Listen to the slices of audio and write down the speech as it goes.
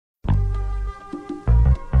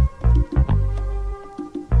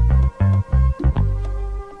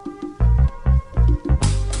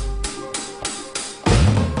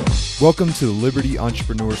Welcome to the Liberty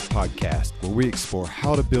Entrepreneurs Podcast, where we explore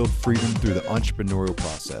how to build freedom through the entrepreneurial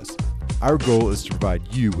process. Our goal is to provide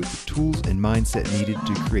you with the tools and mindset needed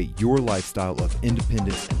to create your lifestyle of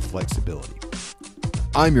independence and flexibility.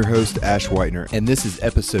 I'm your host, Ash Whitener, and this is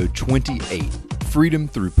episode 28, Freedom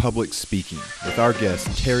Through Public Speaking, with our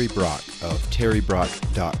guest, Terry Brock of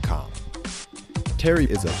terrybrock.com. Terry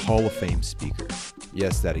is a Hall of Fame speaker.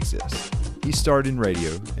 Yes, that exists. He started in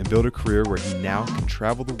radio and built a career where he now can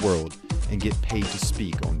travel the world and get paid to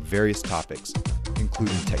speak on various topics,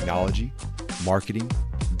 including technology, marketing,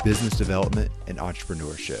 business development, and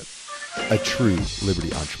entrepreneurship. A true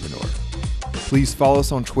Liberty entrepreneur. Please follow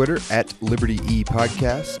us on Twitter at Liberty E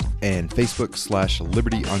Podcast and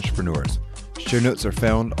Facebook/Liberty Entrepreneurs. Show notes are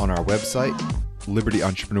found on our website,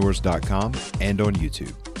 libertyentrepreneurs.com, and on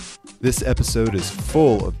YouTube. This episode is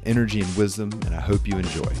full of energy and wisdom, and I hope you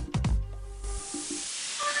enjoy.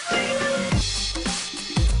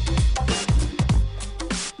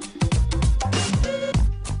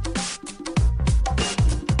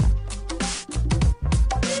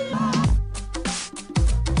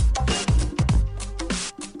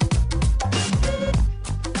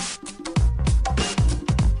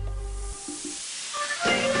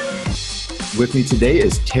 With me today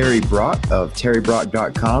is Terry Brock of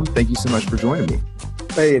terrybrock.com. Thank you so much for joining me.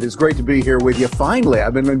 Hey, it is great to be here with you. Finally,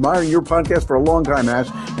 I've been admiring your podcast for a long time, Ash,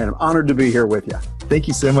 and I'm honored to be here with you. Thank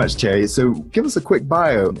you so much, Terry. So give us a quick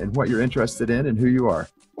bio and what you're interested in and who you are.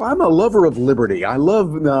 Well, I'm a lover of liberty. I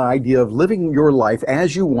love the idea of living your life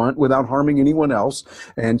as you want without harming anyone else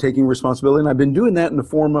and taking responsibility. And I've been doing that in the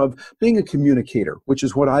form of being a communicator, which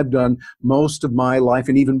is what I've done most of my life.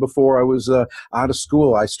 And even before I was out of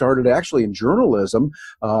school, I started actually in journalism.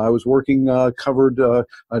 I was working, covered a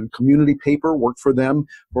community paper, worked for them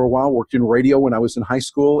for a while, worked in radio when I was in high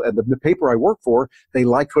school. And the paper I worked for, they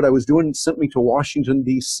liked what I was doing and sent me to Washington,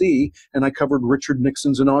 D.C., and I covered Richard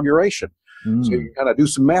Nixon's inauguration. So you kind of do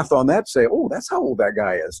some math on that, say, oh, that's how old that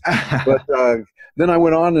guy is. But then I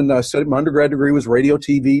went on and studied. My undergrad degree was radio,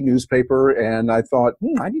 TV, newspaper, and I thought,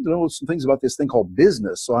 I need to know some things about this thing called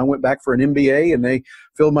business. So I went back for an MBA, and they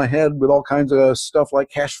filled my head with all kinds of stuff like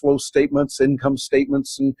cash flow statements, income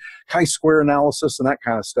statements, and chi-square analysis, and that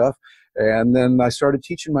kind of stuff. And then I started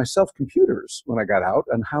teaching myself computers when I got out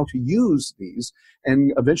and how to use these,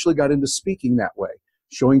 and eventually got into speaking that way,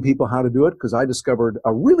 showing people how to do it, because I discovered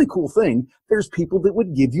a really cool thing. There's people that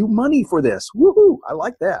would give you money for this. Woohoo! I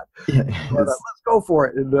like that. Yeah, but, let's go for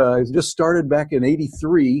it. And I just started back in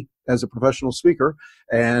 '83 as a professional speaker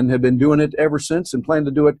and have been doing it ever since, and plan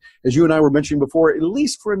to do it, as you and I were mentioning before, at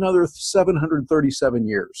least for another 737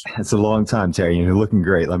 years. That's a long time, Terry. You're looking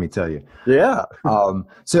great, let me tell you. Yeah.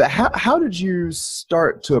 So how did you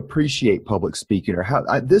start to appreciate public speaking?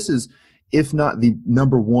 Or this is, if not the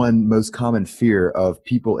number one most common fear of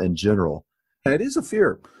people in general. It is a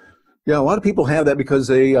fear. Yeah, a lot of people have that because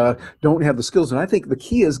they don't have the skills. And I think the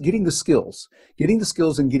key is getting the skills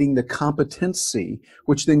and getting the competency,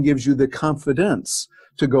 which then gives you the confidence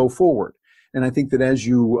to go forward. And I think that as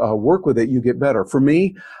you work with it, you get better. For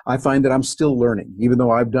me, I find that I'm still learning. Even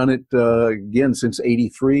though I've done it, again, since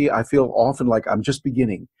 '83, I feel often like I'm just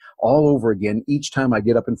beginning all over again each time I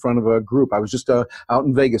get up in front of a group. I was just out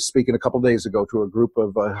in Vegas speaking a couple days ago to a group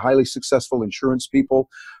of highly successful insurance people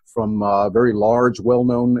from a very large,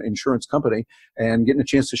 well-known insurance company, and getting a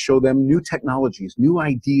chance to show them new technologies, new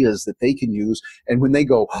ideas that they can use. And when they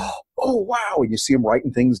go, oh, wow, and you see them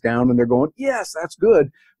writing things down and they're going, yes, that's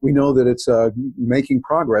good, we know that it's making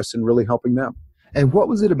progress and really helping them. And what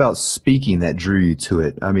was it about speaking that drew you to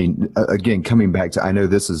it? I mean, again, coming back to, I know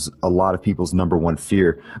this is a lot of people's number one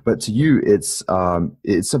fear, but to you, it's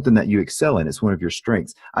something that you excel in. It's one of your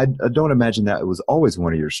strengths. I don't imagine that it was always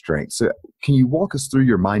one of your strengths. So can you walk us through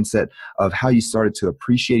your mindset of how you started to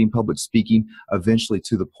appreciating public speaking, eventually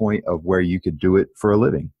to the point of where you could do it for a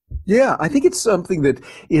living? Yeah, I think it's something that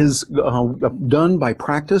is done by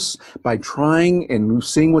practice, by trying and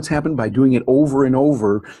seeing what's happened, by doing it over and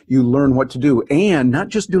over. You learn what to do, and not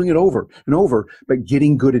just doing it over and over, but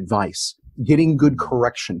getting good advice, getting good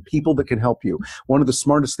correction, people that can help you. One of the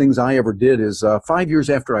smartest things I ever did is 5 years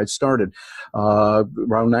after I'd started,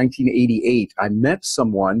 around 1988, I met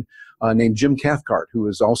someone named Jim Cathcart, who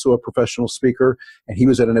is also a professional speaker, and he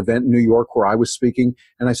was at an event in New York where I was speaking,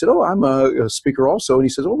 and I said, oh, I'm a speaker also, and he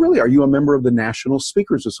says, oh, really, are you a member of the National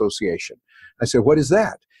Speakers Association? I said, what is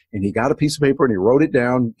that? And he got a piece of paper and he wrote it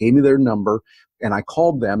down, gave me their number, and I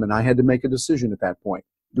called them, and I had to make a decision at that point.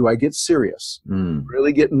 Do I get serious?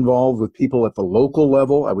 Really get involved with people at the local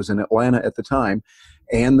level? I was in Atlanta at the time,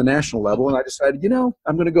 and the national level, and I decided,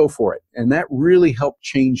 I'm going to go for it. And that really helped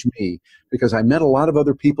change me, because I met a lot of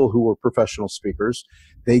other people who were professional speakers.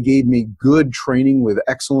 They gave me good training with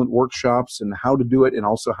excellent workshops and how to do it and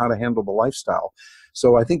also how to handle the lifestyle.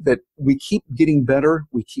 So I think that we keep getting better,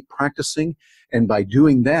 we keep practicing, and by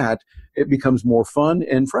doing that, it becomes more fun.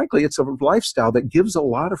 And frankly, it's a lifestyle that gives a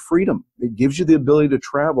lot of freedom. It gives you the ability to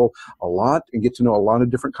travel a lot and get to know a lot of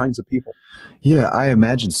different kinds of people. Yeah, I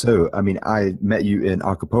imagine so. I mean, I met you in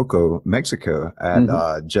Acapulco, Mexico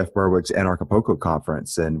at Jeff Berwick's Acapulco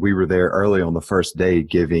conference, and we were there early on the first day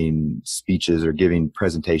giving speeches or giving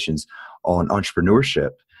presentations on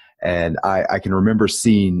entrepreneurship. And I can remember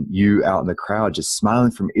seeing you out in the crowd just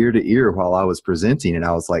smiling from ear to ear while I was presenting. And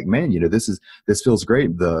I was like, man, this feels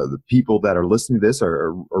great. The people that are listening to this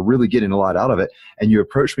are really getting a lot out of it. And you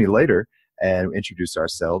approached me later and introduced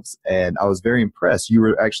ourselves. And I was very impressed. You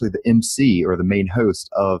were actually the MC or the main host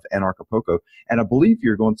of Acapulco. And I believe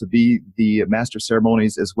you're going to be the master of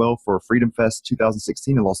ceremonies as well for Freedom Fest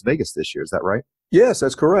 2016 in Las Vegas this year. Is that right? Yes,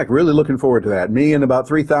 that's correct. Really looking forward to that. Me and about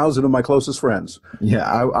 3,000 of my closest friends. Yeah,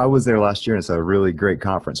 I was there last year, and it's a really great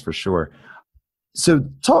conference for sure. So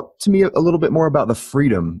talk to me a little bit more about the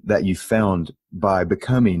freedom that you found by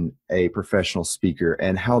becoming a professional speaker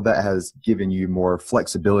and how that has given you more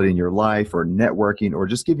flexibility in your life or networking or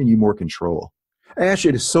just giving you more control. Ash,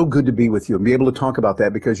 it is so good to be with you and be able to talk about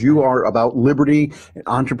that because you are about liberty and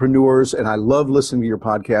entrepreneurs, and I love listening to your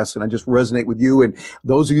podcast, and I just resonate with you. And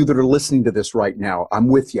those of you that are listening to this right now, I'm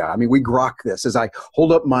with you. I mean, we grok this as I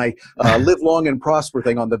hold up my live long and prosper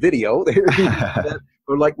thing on the video.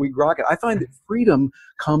 Or like we grok it. I find that freedom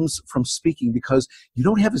comes from speaking because you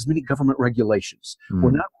don't have as many government regulations.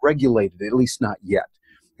 We're not regulated, at least not yet,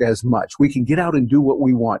 as much. We can get out and do what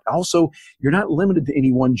we want. Also, you're not limited to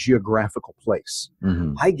any one geographical place.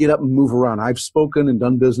 I get up and move around. I've spoken and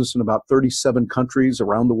done business in about 37 countries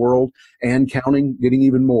around the world and counting, getting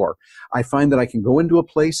even more. I find that I can go into a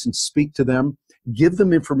place and speak to them, give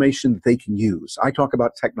them information that they can use. I talk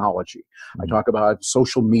about technology. I talk about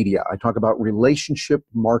social media. I talk about relationship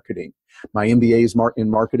marketing. My MBA is in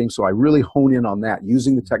marketing, so I really hone in on that,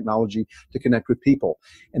 using the technology to connect with people.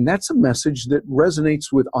 And that's a message that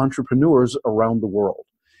resonates with entrepreneurs around the world.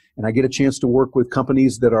 And I get a chance to work with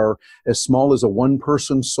companies that are as small as a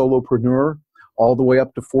one-person solopreneur all the way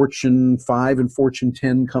up to Fortune 5 and Fortune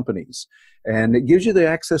 10 companies. And it gives you the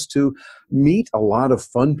access to meet a lot of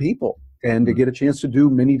fun people and to get a chance to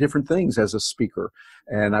do many different things as a speaker.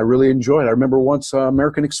 And I really enjoy it. I remember once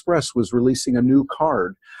American Express was releasing a new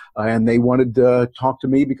card, and they wanted to talk to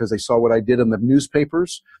me because they saw what I did in the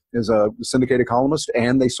newspapers as a syndicated columnist,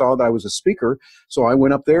 and they saw that I was a speaker. So I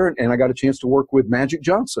went up there and I got a chance to work with Magic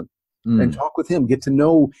Johnson and talk with him, get to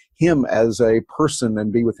know him as a person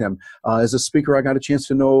and be with him. As a speaker, I got a chance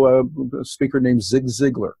to know a speaker named Zig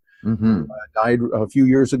Ziglar. Died a few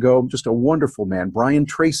years ago. Just a wonderful man. Brian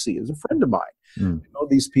Tracy is a friend of mine. I know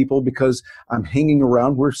these people because I'm hanging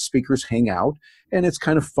around where speakers hang out, and it's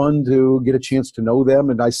kind of fun to get a chance to know them.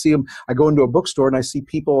 And I see them. I go into a bookstore and I see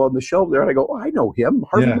people on the shelf there, and I go, "Oh, I know him.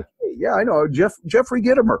 Harvey McKay. Yeah, I know Jeffrey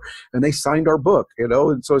Gitomer." And they signed our book,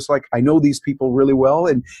 And so it's like I know these people really well,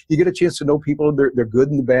 and you get a chance to know people. They're good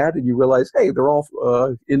and the bad, and you realize, hey, they're all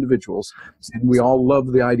individuals, and we all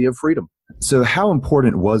love the idea of freedom. So how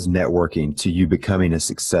important was networking to you becoming a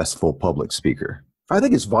successful public speaker? I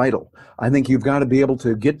think it's vital. I think you've got to be able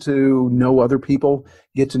to get to know other people,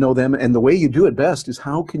 get to know them. And the way you do it best is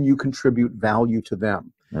how can you contribute value to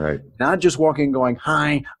them? All right. Not just walking and going,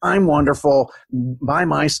 "Hi, I'm wonderful. Buy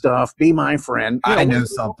my stuff. Be my friend. I know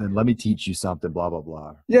something. Let me teach you something, blah, blah,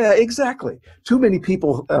 blah." Yeah, exactly. Too many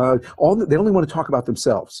people, they only want to talk about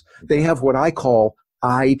themselves. They have what I call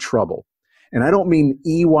eye trouble. And I don't mean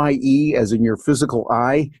EYE as in your physical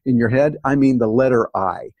eye in your head. I mean the letter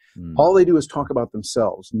I. All they do is talk about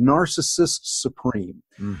themselves. Narcissists supreme.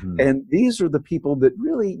 And these are the people that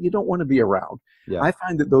really you don't want to be around. I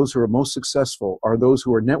find that those who are most successful are those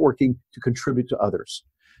who are networking to contribute to others,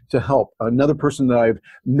 to help. Another person that I've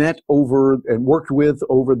met over and worked with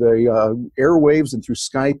over the airwaves and through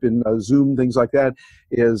Skype and Zoom, things like that,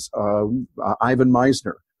 is Ivan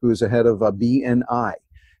Meisner, who is the head of BNI.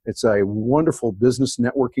 It's a wonderful business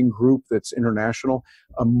networking group that's international.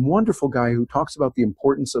 A wonderful guy who talks about the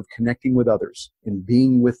importance of connecting with others and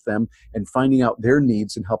being with them and finding out their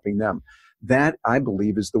needs and helping them. That, I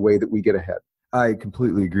believe, is the way that we get ahead. I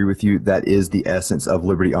completely agree with you. That is the essence of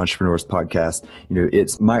Liberty Entrepreneurs Podcast.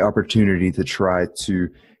 It's my opportunity to try to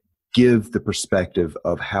give the perspective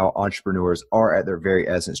of how entrepreneurs are at their very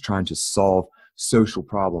essence, trying to solve social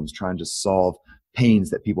problems, trying to solve pains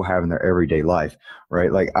that people have in their everyday life,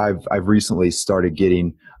 right? Like I've recently started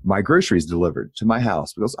getting my groceries delivered to my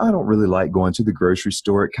house because I don't really like going to the grocery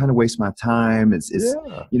store. It kind of wastes my time. It's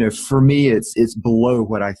for me, it's below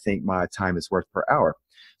what I think my time is worth per hour.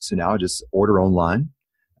 So now I just order online.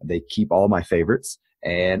 They keep all my favorites.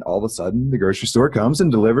 And all of a sudden, the grocery store comes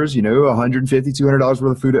and delivers, $150, $200 worth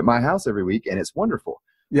of food at my house every week, and it's wonderful.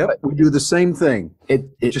 Yep, but we do the same thing. It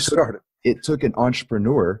just started. It took an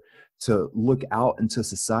entrepreneur to look out into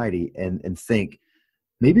society and think,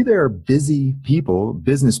 maybe there are busy people,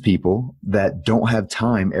 business people, that don't have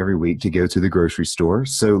time every week to go to the grocery store.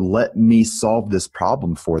 So let me solve this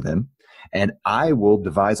problem for them. And I will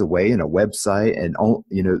devise a way and a website and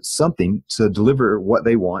something to deliver what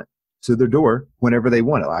they want to their door whenever they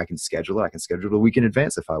want it. I can schedule it. I can schedule it a week in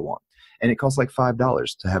advance if I want. And it costs like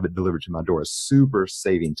 $5 to have it delivered to my door. Super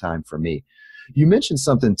saving time for me. You mentioned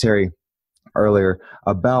something, Terry, earlier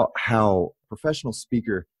about how a professional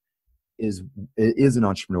speaker is an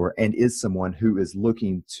entrepreneur and is someone who is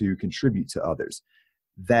looking to contribute to others.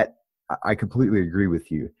 That I completely agree with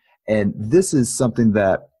you. And this is something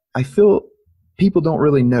that I feel people don't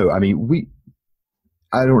really know. I mean,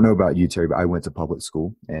 I don't know about you, Terry, but I went to public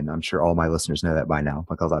school, and I'm sure all my listeners know that by now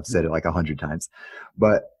because I've said it like 100 times.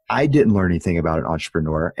 But I didn't learn anything about an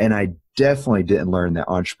entrepreneur, and I definitely didn't learn that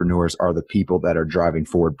entrepreneurs are the people that are driving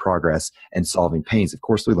forward progress and solving pains. Of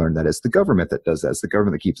course, we learned that it's the government that does that. It's the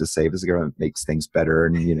government that keeps us safe. It's the government that makes things better,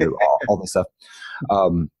 and all this stuff.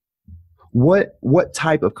 What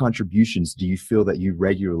type of contributions do you feel that you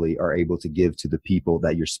regularly are able to give to the people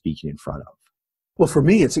that you're speaking in front of? Well, for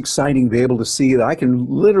me, it's exciting to be able to see that I can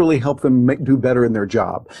literally help them do better in their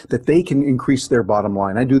job, that they can increase their bottom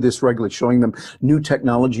line. I do this regularly, showing them new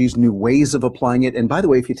technologies, new ways of applying it. And by the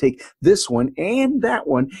way, if you take this one and that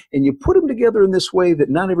one and you put them together in this way that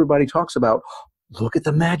not everybody talks about, look at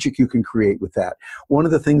the magic you can create with that. One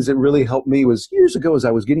of the things that really helped me was years ago as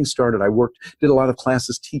I was getting started, I did a lot of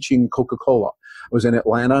classes teaching Coca-Cola. I was in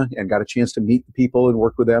Atlanta and got a chance to meet the people and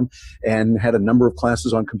work with them and had a number of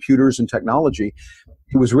classes on computers and technology.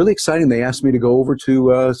 It was really exciting. They asked me to go over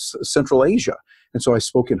to Central Asia. And so I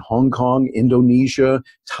spoke in Hong Kong, Indonesia,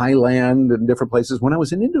 Thailand, and different places. When I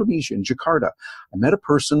was in Indonesia, in Jakarta, I met a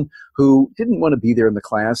person who didn't want to be there in the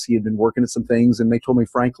class. He had been working at some things, and they told me,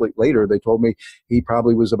 frankly, later, they told me he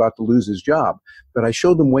probably was about to lose his job. But I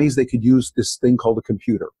showed them ways they could use this thing called a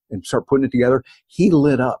computer and start putting it together. He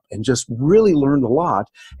lit up and just really learned a lot.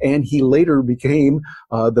 And he later became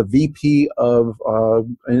the VP of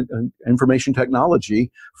information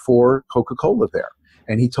technology for Coca-Cola there.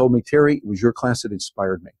 And he told me, Terry, it was your class that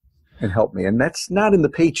inspired me and helped me. And that's not in the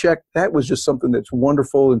paycheck. That was just something that's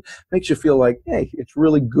wonderful and makes you feel like, hey, it's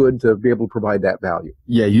really good to be able to provide that value.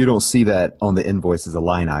 Yeah, you don't see that on the invoice as a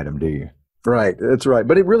line item, do you? Right, that's right.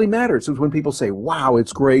 But it really matters. It's when people say, wow,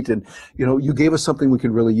 it's great. And, you gave us something we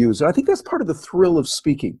can really use. And I think that's part of the thrill of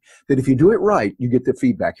speaking, that if you do it right, you get the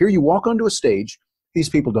feedback. Here you walk onto a stage. These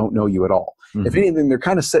people don't know you at all. Mm-hmm. If anything, they're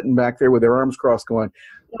kind of sitting back there with their arms crossed going,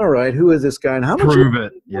 all right, who is this guy? And how much? Prove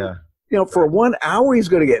it. Yeah. For 1 hour, he's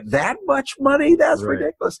going to get that much money? That's right.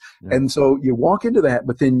 Ridiculous. Yeah. And so you walk into that,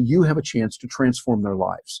 but then you have a chance to transform their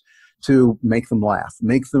lives, to make them laugh,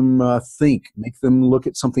 make them think, make them look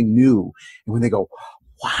at something new. And when they go,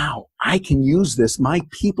 wow, I can use this. My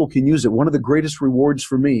people can use it. One of the greatest rewards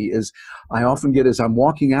for me is I often get as I'm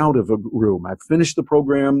walking out of a room, I've finished the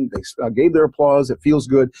program, they gave their applause, it feels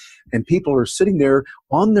good, and people are sitting there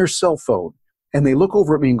on their cell phone, and they look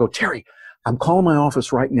over at me and go, Terry, I'm calling my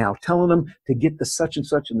office right now, telling them to get the such and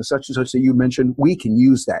such and the such and such that you mentioned. We can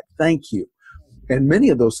use that. Thank you. And many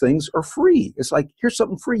of those things are free. It's like, here's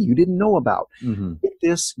something free you didn't know about. Mm-hmm. Get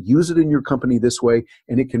this, use it in your company this way,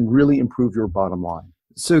 and it can really improve your bottom line.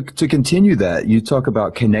 So to continue that, you talk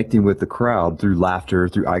about connecting with the crowd through laughter,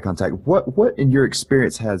 through eye contact. What in your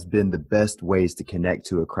experience has been the best ways to connect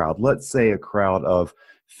to a crowd? Let's say a crowd of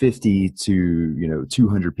 50 to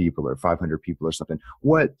 200 people or 500 people or something.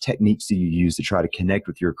 What techniques do you use to try to connect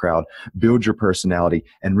with your crowd, build your personality,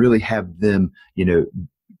 and really have them,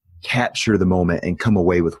 capture the moment and come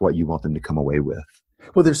away with what you want them to come away with?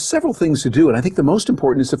 Well, there's several things to do, and I think the most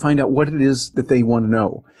important is to find out what it is that they want to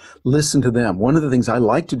know. Listen to them. One of the things I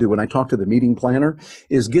like to do when I talk to the meeting planner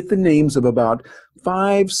is get the names of about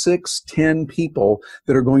 5, 6, 10 people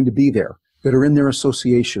that are going to be there, that are in their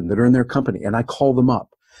association, that are in their company, and I call them up.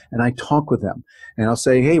 and I talk with them. And I'll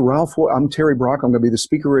say, hey, Ralph, I'm Terry Brock. I'm going to be the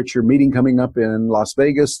speaker at your meeting coming up in Las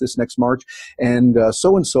Vegas this next March. And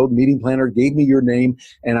so-and-so, the meeting planner, gave me your name.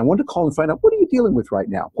 And I want to call and find out, what are you dealing with right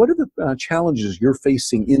now? What are the challenges you're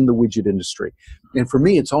facing in the widget industry? And for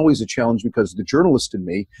me, it's always a challenge because the journalist in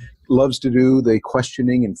me loves to do the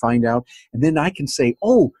questioning and find out. And then I can say,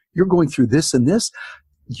 oh, you're going through this and this.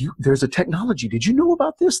 There's a technology. Did you know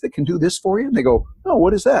about this that can do this for you? And they go, no,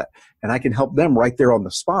 what is that? And I can help them right there on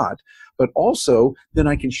the spot. But also, then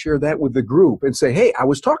I can share that with the group and say, hey, I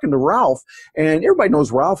was talking to Ralph, and everybody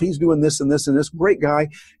knows Ralph. He's doing this and this and this. Great guy.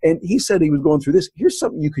 And he said he was going through this. Here's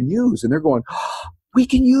something you can use. And they're going, oh, we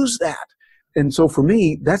can use that. And so for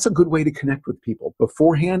me, that's a good way to connect with people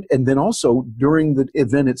beforehand, and then also during the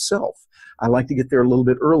event itself. I like to get there a little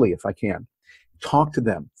bit early if I can. Talk to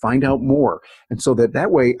them, find out more. And so that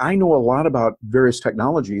way I know a lot about various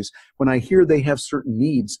technologies. When I hear they have certain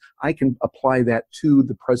needs, I can apply that to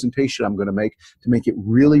the presentation I'm going to make it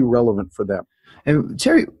really relevant for them. And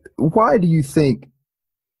Terry, why do you think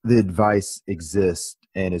the advice exists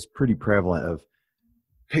and is pretty prevalent of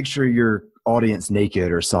picture your audience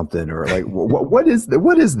naked or something, or like what is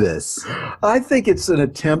this? I think it's an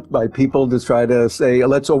attempt by people to try to say,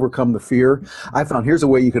 let's overcome the fear. I found here's a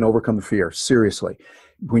way you can overcome the fear. Seriously.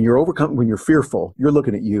 When you're fearful, you're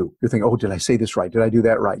looking at you. You're thinking, oh, did I say this right? Did I do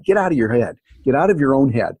that right? Get out of your head. Get out of your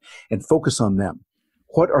own head and focus on them.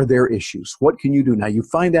 What are their issues? What can you do? Now, you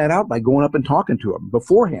find that out by going up and talking to them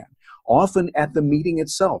beforehand. Often at the meeting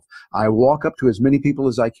itself, I walk up to as many people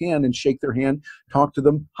as I can and shake their hand, talk to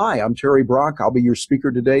them. Hi, I'm Terry Brock. I'll be your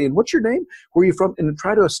speaker today. And what's your name? Where are you from? And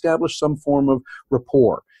try to establish some form of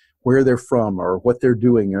rapport, where they're from or what they're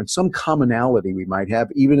doing, or some commonality we might have,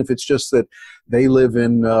 even if it's just that they live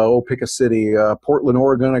in, pick a city, Portland,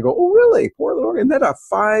 Oregon. I go, oh, really? Portland, Oregon? Isn't that a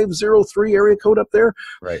 503 area code up there?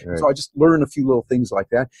 Right. So I just learn a few little things like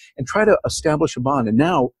that and try to establish a bond. And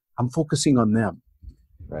now I'm focusing on them.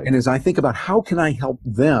 Right. And as I think about how can I help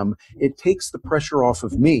them, it takes the pressure off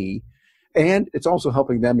of me, and it's also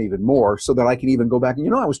helping them even more so that I can even go back.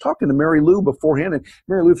 And, I was talking to Mary Lou beforehand, and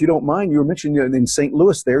Mary Lou, if you don't mind, you were mentioning in St.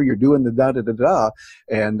 Louis there, you're doing the da-da-da-da,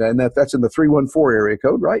 and that's in the 314 area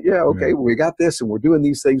code, right? Yeah, okay, well, we got this, and we're doing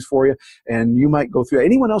these things for you, and you might go through it.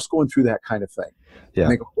 Anyone else going through that kind of thing? Yeah.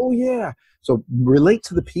 And they go, oh, yeah. So relate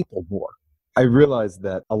to the people more. I realize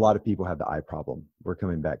that a lot of people have the eye problem. We're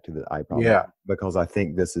coming back to the eye problem. Yeah. Because I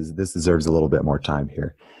think this deserves a little bit more time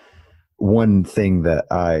here. One thing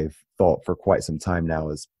that I've thought for quite some time now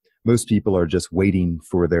is most people are just waiting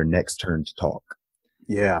for their next turn to talk.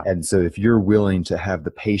 Yeah. And so if you're willing to have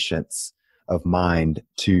the patience of mind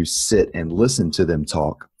to sit and listen to them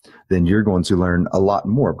talk, then you're going to learn a lot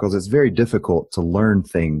more, because it's very difficult to learn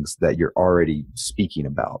things that you're already speaking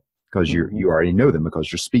about, because you already know them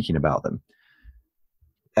because you're speaking about them.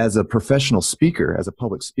 As a professional speaker, as a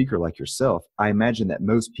public speaker like yourself, I imagine that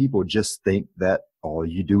most people just think that all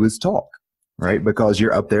you do is talk, right? Because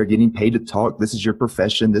you're up there getting paid to talk. This is your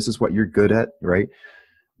profession. This is what you're good at, right?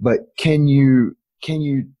 But can you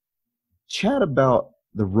chat about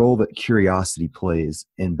the role that curiosity plays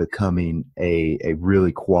in becoming a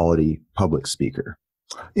really quality public speaker?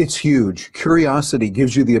 It's huge. Curiosity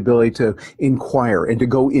gives you the ability to inquire and to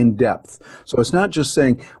go in depth. So it's not just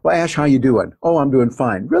saying, well, Ash, how you doing? Oh, I'm doing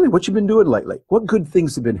fine. Really, what you been doing lately? What good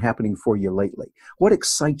things have been happening for you lately? What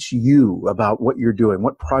excites you about what you're doing?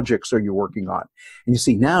 What projects are you working on? And you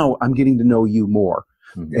see, now I'm getting to know you more.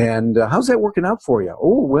 Mm-hmm. And how's that working out for you?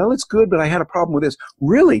 Oh, well, it's good, but I had a problem with this.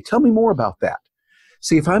 Really? Tell me more about that.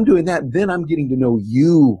 See, if I'm doing that, then I'm getting to know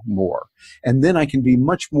you more. And then I can be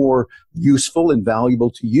much more useful and valuable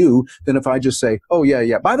to you than if I just say, oh,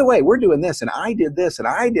 yeah, by the way, we're doing this, and I did this, and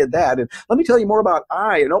I did that, and let me tell you more about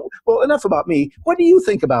well, enough about me. What do you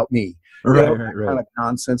think about me? Right. Kind of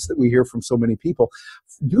nonsense that we hear from so many people.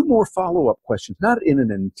 Do more follow-up questions, not in an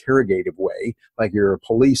interrogative way, like you're a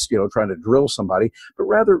police, trying to drill somebody, but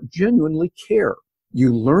rather genuinely care.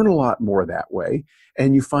 You learn a lot more that way,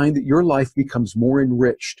 and you find that your life becomes more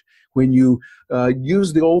enriched. When you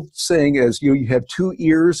use the old saying as you have two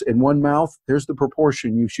ears and one mouth, there's the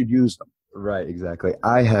proportion you should use them. Right, exactly.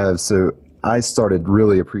 I started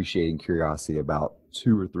really appreciating curiosity about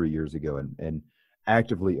 2 or 3 years ago and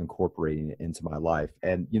actively incorporating it into my life.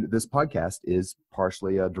 And this podcast is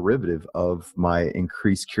partially a derivative of my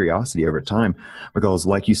increased curiosity over time, because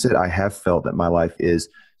like you said, I have felt that my life is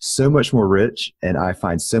so much more rich, and I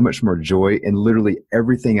find so much more joy in literally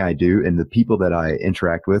everything I do and the people that I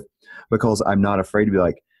interact with, because I'm not afraid to be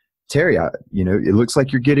like, Terry, it looks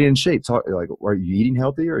like you're getting in shape. Like, are you eating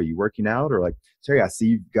healthy, or are you working out? Or like, Terry, I see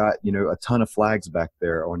you've got, a ton of flags back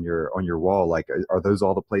there on your wall. Like, are those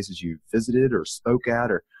all the places you visited or spoke at,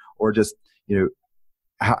 or or just,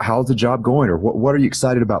 how's the job going, or what are you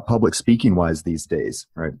excited about public speaking wise these days,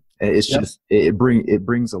 right? It's just, it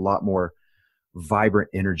brings a lot more vibrant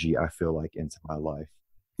energy, I feel like, into my life.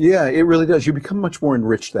 Yeah, it really does. You become much more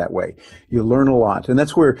enriched that way. You learn a lot. And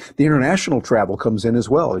that's where the international travel comes in as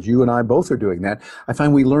well. As you and I both are doing that, I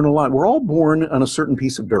find we learn a lot. We're all born on a certain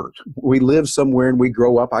piece of dirt. We live somewhere and we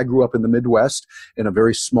grow up. I grew up in the Midwest in a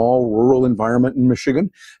very small rural environment in Michigan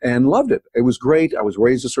and loved it. It was great. I was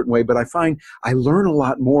raised a certain way, but I find I learn a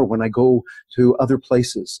lot more when I go to other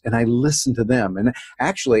places and I listen to them. And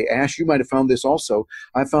actually, Ash, you might have found this also.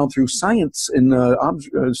 I found through science and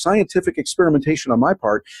scientific experimentation on my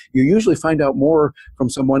part, you usually find out more from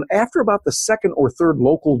someone after about the second or third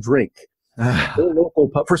local drink.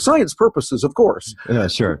 For science purposes, of course. Yeah,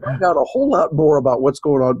 sure. You find out a whole lot more about what's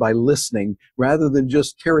going on by listening rather than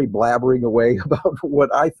just Terry blabbering away about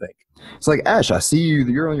what I think. It's like, Ash, I see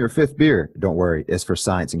you're on your fifth beer. Don't worry, it's for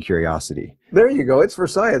science and curiosity. There you go. It's for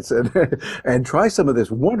science. And try some of this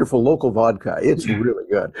wonderful local vodka. It's really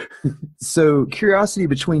good. So curiosity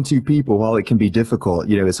between two people, while it can be difficult,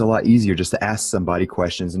 it's a lot easier just to ask somebody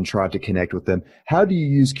questions and try to connect with them. How do you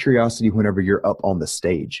use curiosity whenever you're up on the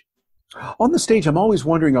stage? On the stage, I'm always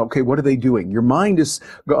wondering, okay, what are they doing? Your mind is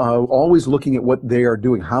always looking at what they are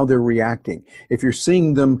doing, how they're reacting. If you're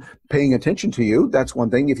seeing them paying attention to you, that's one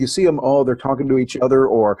thing. If you see them, they're talking to each other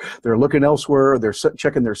or they're looking elsewhere, or they're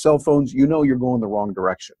checking their cell phones, you're going the wrong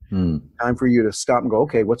direction. Time for you to stop and go,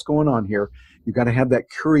 okay, what's going on here? You've got to have that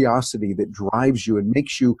curiosity that drives you and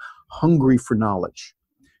makes you hungry for knowledge.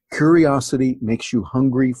 Curiosity makes you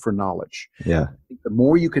hungry for knowledge. Yeah. The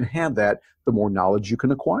more you can have that, the more knowledge you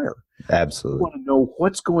can acquire. Absolutely. You want to know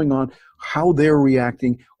what's going on, how they're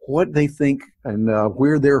reacting, what they think, and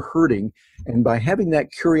where they're hurting. And by having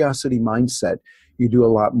that curiosity mindset, you do a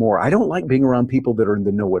lot more. I don't like being around people that are in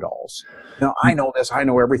the know-it-alls. Now, I know this, I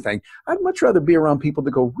know everything. I'd much rather be around people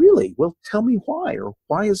that go, really? Well, tell me why, or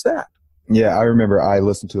why is that? Yeah, I remember I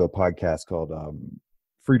listened to a podcast called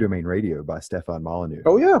Free Domain Radio by Stefan Molyneux.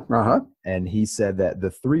 Oh, yeah. And he said that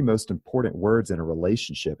the three most important words in a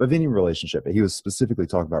relationship, of any relationship, he was specifically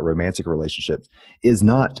talking about romantic relationships, is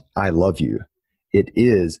not "I love you." It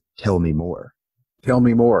is "tell me more." Tell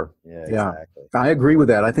me more. Yeah, exactly. I agree with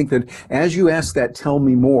that. I think that as you ask that "tell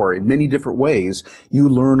me more" in many different ways, you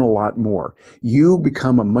learn a lot more. You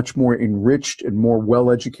become a much more enriched and more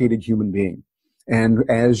well-educated human being. And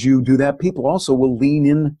as you do that, people also will lean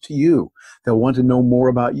in to you. They'll want to know more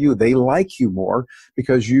about you. They like you more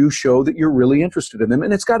because you show that you're really interested in them.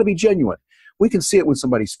 And it's got to be genuine. We can see it when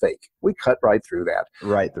somebody's fake. We cut right through that.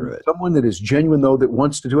 Right through it. Someone that is genuine, though, that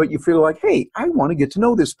wants to do it, you feel like, hey, I want to get to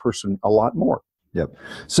know this person a lot more. Yep.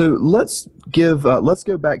 So let's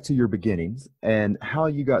go back to your beginnings and how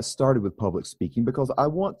you got started with public speaking, because I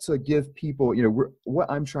want to give people,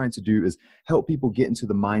 what I'm trying to do is help people get into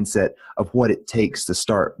the mindset of what it takes to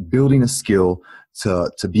start building a skill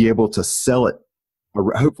to be able to sell it,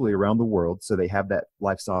 hopefully around the world, so they have that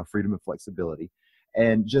lifestyle of freedom and flexibility.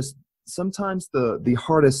 And just sometimes the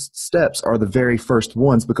hardest steps are the very first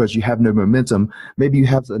ones because you have no momentum. Maybe you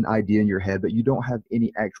have an idea in your head, but you don't have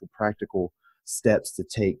any actual practical steps to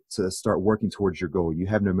take to start working towards your goal. You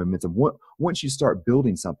have no momentum. Once you start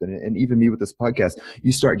building something, and even me with this podcast,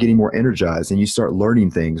 you start getting more energized and you start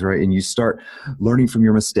learning things, right? And you start learning from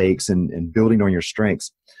your mistakes and building on your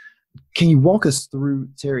strengths. Can you walk us through,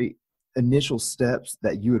 Terry, initial steps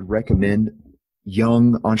that you would recommend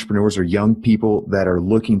young entrepreneurs or young people that are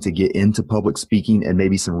looking to get into public speaking, and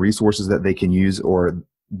maybe some resources that they can use, or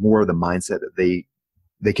more of the mindset that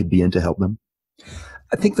they could be in to help them?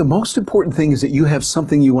 I think the most important thing is that you have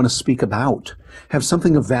something you want to speak about, have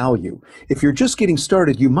something of value. If you're just getting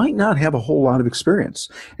started, you might not have a whole lot of experience.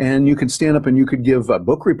 And you can stand up and you could give a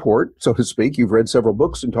book report, so to speak. You've read several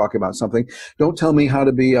books and talk about something. Don't tell me how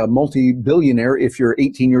to be a multi-billionaire if you're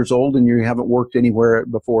 18 years old and you haven't worked anywhere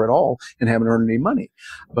before at all and haven't earned any money.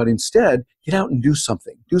 But instead, get out and do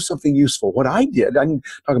something useful. What I did, I can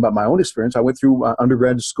talk about my own experience. I went through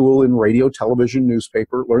undergraduate school in radio, television,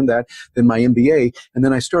 newspaper, learned that, then my MBA, and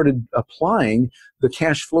then I started applying the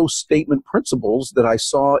cash flow statement principles that I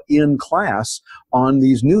saw in class on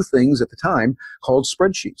these new things at the time called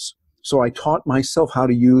spreadsheets. So I taught myself how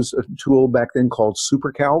to use a tool back then called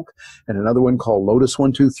SuperCalc and another one called Lotus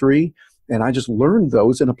 123. And I just learned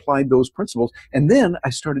those and applied those principles. And then I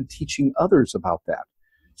started teaching others about that.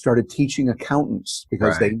 Started teaching accountants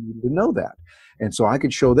because they needed to know that. And so I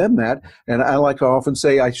could show them that. And I like to often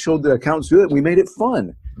say I showed the accountants do it. We made it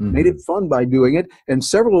fun. Made it fun by doing it. And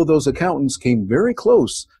several of those accountants came very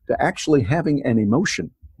close to actually having an emotion.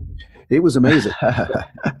 It was amazing.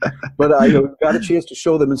 But I got a chance to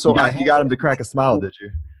show them. And so you got them to crack a smile, did you?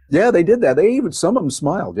 Yeah, they did that. Some of them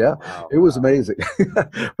smiled. Yeah, Wow. it was Wow. amazing.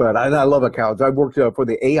 But I love accountants. I've worked for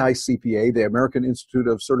the AICPA, the American Institute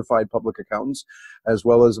of Certified Public Accountants, as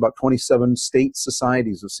well as about 27 state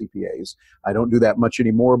societies of CPAs. I don't do that much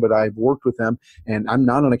anymore, but I've worked with them, and I'm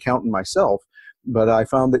not an accountant myself. But I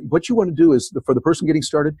found that what you want to do is, for the person getting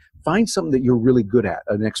started, find something that you're really good at,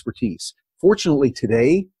 an expertise. Fortunately,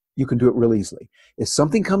 today, you can do it real easily. If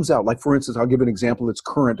something comes out, like for instance, I'll give an example that's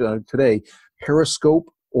current today,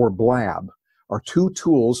 Periscope or Blab are two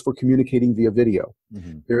tools for communicating via video.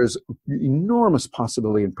 Mm-hmm. There's enormous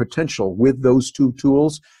possibility and potential with those two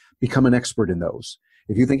tools. Become an expert in those.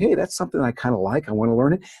 If you think, hey, that's something I kind of like, I want to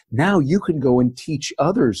learn it, now you can go and teach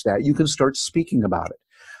others that. You can start speaking about it.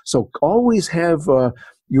 So always have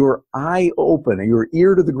your eye open and your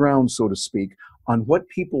ear to the ground, so to speak, on what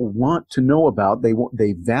people want to know about,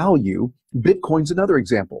 they value. Bitcoin's another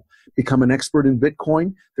example. Become an expert in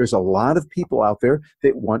Bitcoin. There's a lot of people out there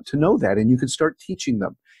that want to know that, and you can start teaching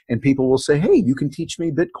them. And people will say, hey, you can teach me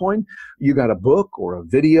Bitcoin? You got a book or a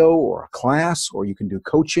video or a class, or you can do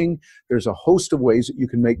coaching. There's a host of ways that you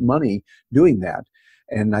can make money doing that.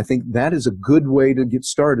 And I think that is a good way to get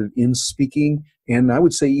started in speaking, and I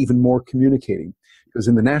would say even more communicating. Because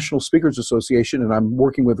in the National Speakers Association, and I'm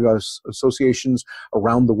working with associations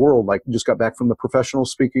around the world, like just got back from the Professional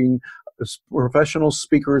Speakers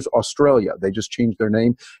Australia. They just changed their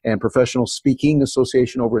name, and Professional Speaking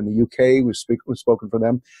Association over in the UK. We've spoken for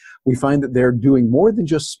them. We find that they're doing more than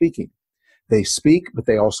just speaking. They speak, but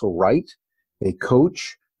they also write, they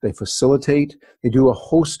coach, they facilitate, they do a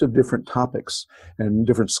host of different topics and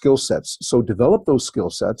different skill sets. So develop those skill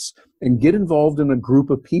sets and get involved in a group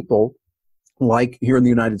of people. Like here in the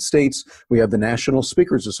United States, we have the National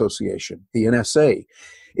Speakers Association, the NSA.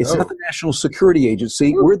 It's not the National Security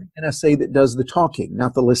Agency. We're the NSA that does the talking,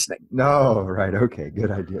 not the listening. No, right. Okay,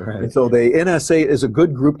 good idea. Right. And so the NSA is a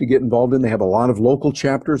good group to get involved in. They have a lot of local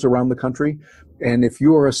chapters around the country. And if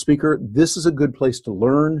you are a speaker, this is a good place to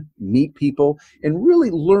learn, meet people, and really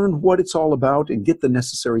learn what it's all about and get the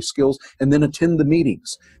necessary skills, and then attend the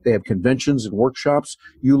meetings. They have conventions and workshops.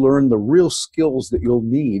 You learn the real skills that you'll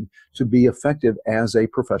need to be effective as a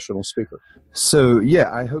professional speaker. So,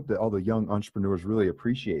 yeah, I hope that all the young entrepreneurs really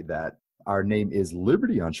appreciate that. Our name is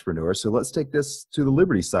Liberty Entrepreneur, so let's take this to the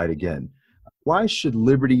Liberty side again. Why should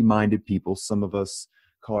liberty-minded people, some of us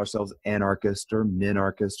call ourselves anarchists or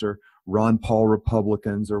minarchists or Ron Paul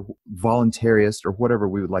Republicans or voluntarists or whatever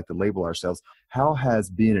we would like to label ourselves, how has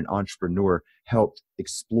being an entrepreneur helped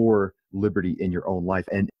explore liberty in your own life?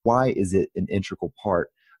 And why is it an integral part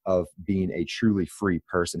of being a truly free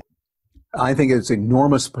person? I think it's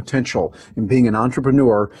enormous potential in being an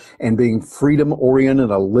entrepreneur and being freedom-oriented,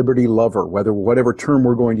 a liberty lover, whatever term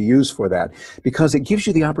we're going to use for that, because it gives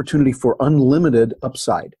you the opportunity for unlimited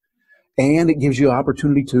upside. And it gives you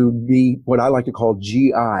opportunity to be what I like to call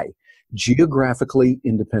GI, geographically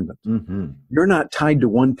independent. Mm-hmm. You're not tied to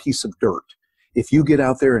one piece of dirt. If you get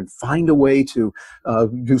out there and find a way to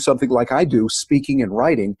do something like I do, speaking and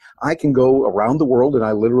writing, I can go around the world, and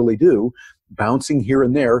I literally do, bouncing here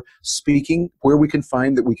and there, speaking where we can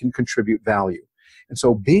find that we can contribute value. And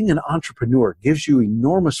so being an entrepreneur gives you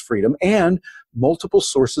enormous freedom and multiple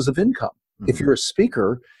sources of income. Mm-hmm. If you're a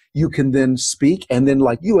speaker, you can then speak, and then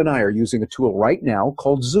like you and I are using a tool right now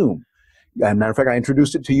called Zoom. As a matter of fact, I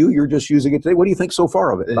introduced it to you. You're just using it today. What do you think so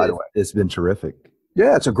far of it, by the way? It's been terrific.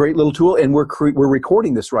 Yeah, it's a great little tool, and we're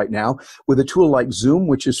recording this right now with a tool like Zoom,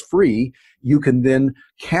 which is free. You can then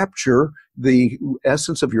capture the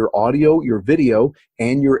essence of your audio, your video,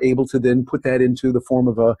 and you're able to then put that into the form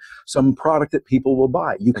of some product that people will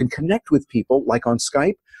buy. You can connect with people like on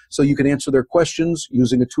Skype, so you can answer their questions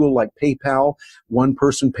using a tool like PayPal. One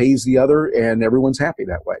person pays the other, and everyone's happy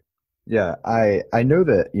that way. Yeah, I know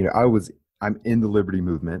that, I'm in the Liberty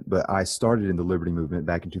movement, but I started in the Liberty movement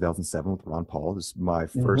back in 2007 with Ron Paul. This is my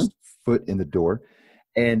first foot in the door.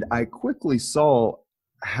 And I quickly saw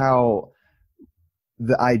how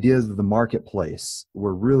the ideas of the marketplace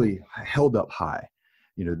were really held up high.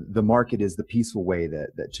 The market is the peaceful way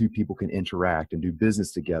that two people can interact and do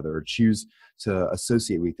business together or choose to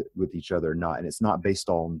associate with each other or not. And it's not based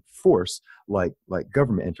on force like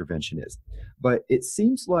government intervention is. But it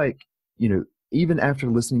seems like, even after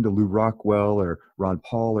listening to Lou Rockwell or Ron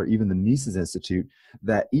Paul or even the Mises Institute,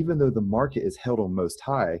 that even though the market is held on most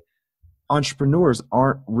high, entrepreneurs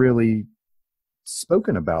aren't really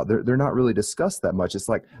spoken about. They're not really discussed that much. It's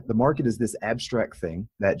like the market is this abstract thing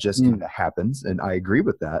that just kind of happens, and I agree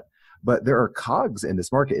with that. But there are cogs in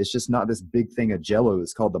this market. It's just not this big thing of jello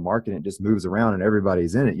that's called the market and it just moves around and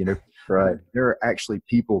everybody's in it. Right. There are actually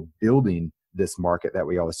people building this market that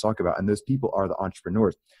we always talk about. And those people are the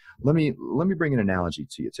entrepreneurs. Let me bring an analogy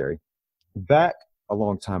to you, Terry. Back a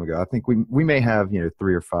long time ago, I think we may have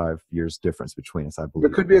 3 or 5 years difference between us, I believe.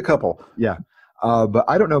 There could be a couple. Yeah. But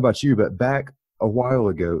I don't know about you, but back a while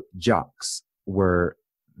ago, jocks were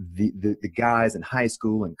the guys in high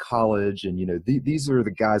school and college, and these are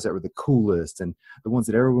the guys that were the coolest and the ones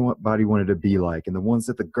that everybody wanted to be like, and the ones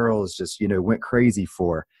that the girls just went crazy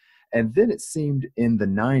for. And then it seemed in the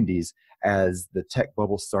 90s, as the tech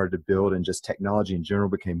bubble started to build and just technology in general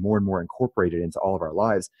became more and more incorporated into all of our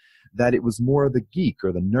lives, that it was more of the geek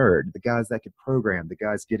or the nerd, the guys that could program, the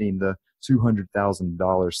guys getting the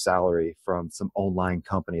 $200,000 salary from some online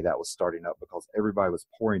company that was starting up because everybody was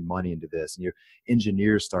pouring money into this. And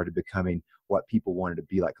engineers started becoming what people wanted to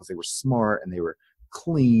be like because they were smart and they were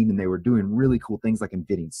clean and they were doing really cool things like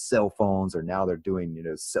inventing cell phones, or now they're doing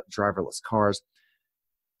driverless cars.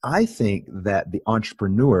 I think that the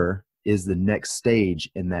entrepreneur is the next stage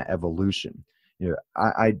in that evolution.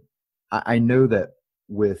 I know that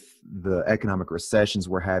with the economic recessions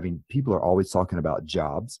we're having, people are always talking about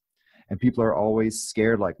jobs, and people are always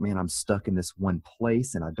scared, like, man, I'm stuck in this one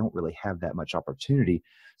place and I don't really have that much opportunity.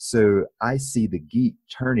 So I see the geek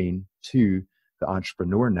turning to the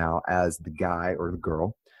entrepreneur now as the guy or the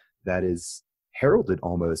girl that is heralded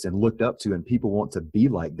almost and looked up to, and people want to be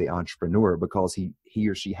like the entrepreneur because he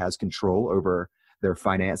or she has control over their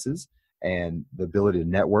finances and the ability to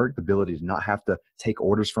network, the ability to not have to take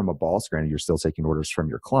orders from a boss. Granted, you're still taking orders from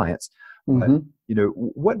your clients. Mm-hmm. But,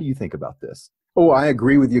 what do you think about this? Oh, I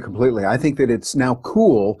agree with you completely. I think that it's now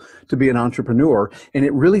cool to be an entrepreneur, and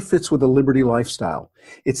it really fits with the liberty lifestyle.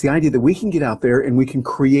 It's the idea that we can get out there and we can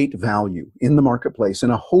create value in the marketplace in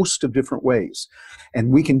a host of different ways.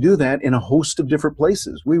 And we can do that in a host of different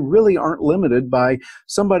places. We really aren't limited by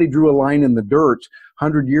somebody drew a line in the dirt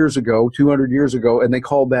 100 years ago, 200 years ago, and they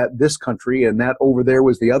called that this country, and that over there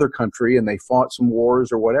was the other country, and they fought some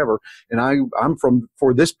wars or whatever. And I'm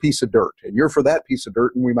for this piece of dirt, and you're for that piece of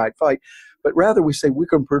dirt, and we might fight. But rather we say we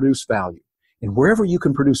can produce value. And wherever you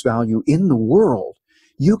can produce value in the world,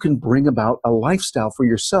 you can bring about a lifestyle for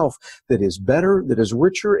yourself that is better, that is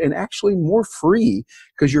richer, and actually more free,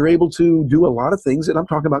 because you're able to do a lot of things, and I'm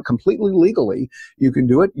talking about completely legally. You can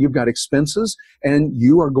do it. You've got expenses, and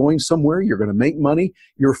you are going somewhere. You're going to make money.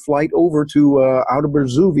 Your flight over to out of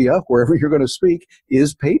Verzuvia, wherever you're going to speak,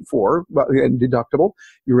 is paid for and deductible.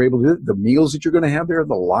 You're able to do it. The meals that you're going to have there,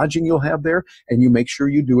 the lodging you'll have there, and you make sure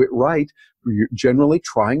you do it right. You're generally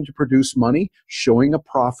trying to produce money, showing a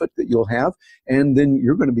profit that you'll have, and then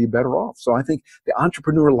you're going to be better off. So I think the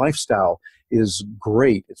entrepreneur lifestyle is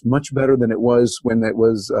great. It's much better than it was when it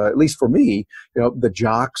was, at least for me, the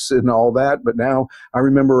jocks and all that. But now I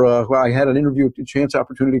remember I had a chance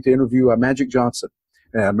opportunity to interview Magic Johnson.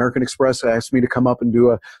 American Express asked me to come up and do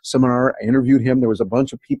a seminar. I interviewed him. There was a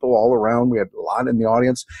bunch of people all around. We had a lot in the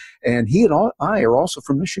audience. And he and I are also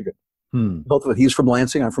from Michigan. Both of it. He's from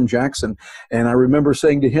Lansing. I'm from Jackson. And I remember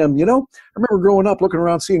saying to him, I remember growing up looking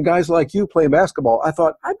around seeing guys like you playing basketball. I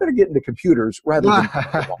thought, I better get into computers rather than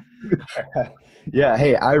basketball. Yeah.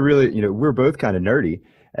 Hey, I really, we're both kind of nerdy.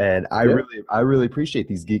 And I really appreciate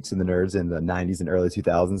these geeks and the nerds in the 90s and early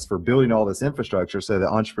 2000s for building all this infrastructure so that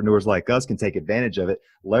entrepreneurs like us can take advantage of it,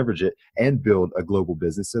 leverage it, and build a global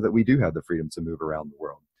business so that we do have the freedom to move around the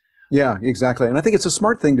world. Yeah, exactly. And I think it's a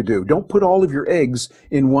smart thing to do. Don't put all of your eggs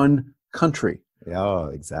in one country. Oh,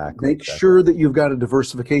 exactly. Make sure that you've got a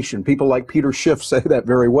diversification. People like Peter Schiff say that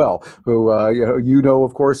very well, who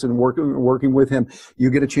of course, and working with him, you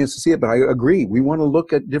get a chance to see it. But I agree. We want to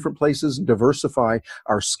look at different places, diversify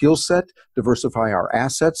our skill set, diversify our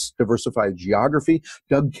assets, diversify geography.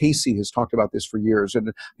 Doug Casey has talked about this for years, and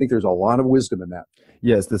I think there's a lot of wisdom in that.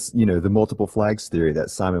 Yes, this the multiple flags theory that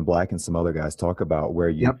Simon Black and some other guys talk about, where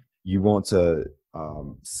you want to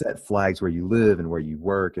set flags where you live and where you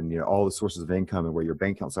work and all the sources of income and where your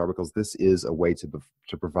bank accounts are, because this is a way to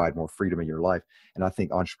provide more freedom in your life. And I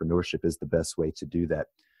think entrepreneurship is the best way to do that.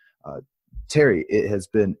 Terry, it has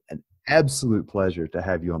been an absolute pleasure to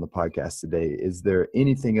have you on the podcast today. Is there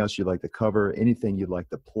anything else you'd like to cover? Anything you'd like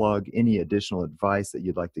to plug? Any additional advice that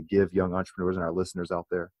you'd like to give young entrepreneurs and our listeners out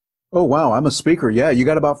there? Oh, wow. I'm a speaker. Yeah. You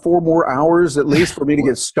got about 4 more hours at least for me to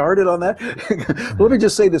get started on that. Let me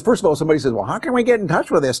just say this. First of all, somebody says, well, how can we get in touch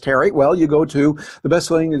with this, Terry? Well, you go to, the best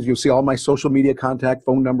thing is you'll see all my social media contact,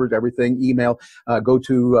 phone numbers, everything, email. Go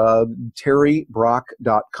to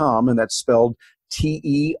terrybrock.com, and that's spelled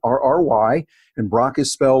Terry, and Brock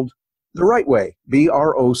is spelled the right way,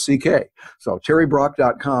 BROCK. So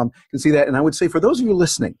terrybrock.com, you can see that. And I would say for those of you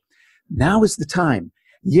listening, now is the time.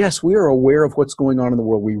 Yes, we are aware of what's going on in the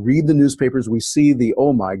world. We read the newspapers. We see the,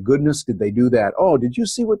 oh my goodness, did they do that? Oh, did you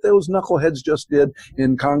see what those knuckleheads just did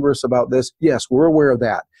in Congress about this? Yes, we're aware of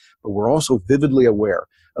that. But we're also vividly aware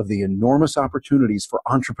of the enormous opportunities for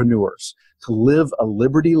entrepreneurs to live a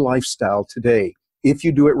liberty lifestyle today. If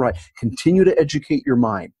you do it right, continue to educate your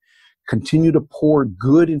mind. Continue to pour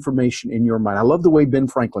good information in your mind. I love the way Ben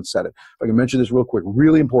Franklin said it. If I can mention this real quick,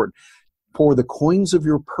 really important. Pour the coins of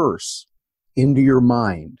your purse into your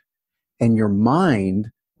mind, and your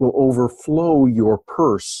mind will overflow your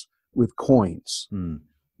purse with coins.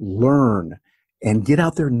 Learn and get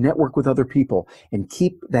out there, network with other people, and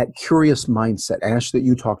keep that curious mindset, Ash, that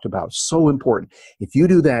you talked about. So important. If you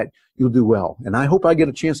do that, you'll do well. And I hope I get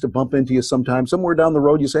a chance to bump into you sometime. Somewhere down the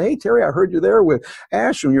road, you say, hey, Terry, I heard you there with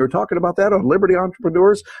Ash, and you were talking about that on Liberty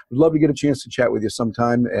Entrepreneurs. I'd love to get a chance to chat with you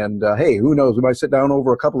sometime. And hey, who knows? We might sit down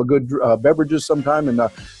over a couple of good beverages sometime and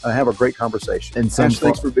have a great conversation. And Ash,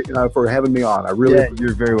 thanks for having me on.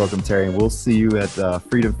 You're very welcome, Terry. And we'll see you at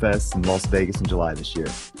Freedom Fest in Las Vegas in July this year.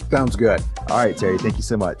 Sounds good. All right, Terry, thank you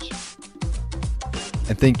so much.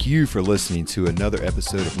 And thank you for listening to another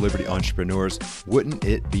episode of Liberty Entrepreneurs. Wouldn't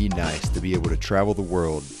it be nice to be able to travel the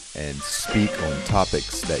world and speak on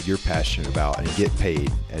topics that you're passionate about and get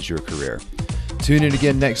paid as your career? Tune in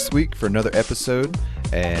again next week for another episode.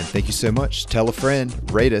 And thank you so much. Tell a friend,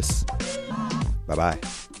 rate us.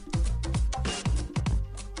 Bye-bye.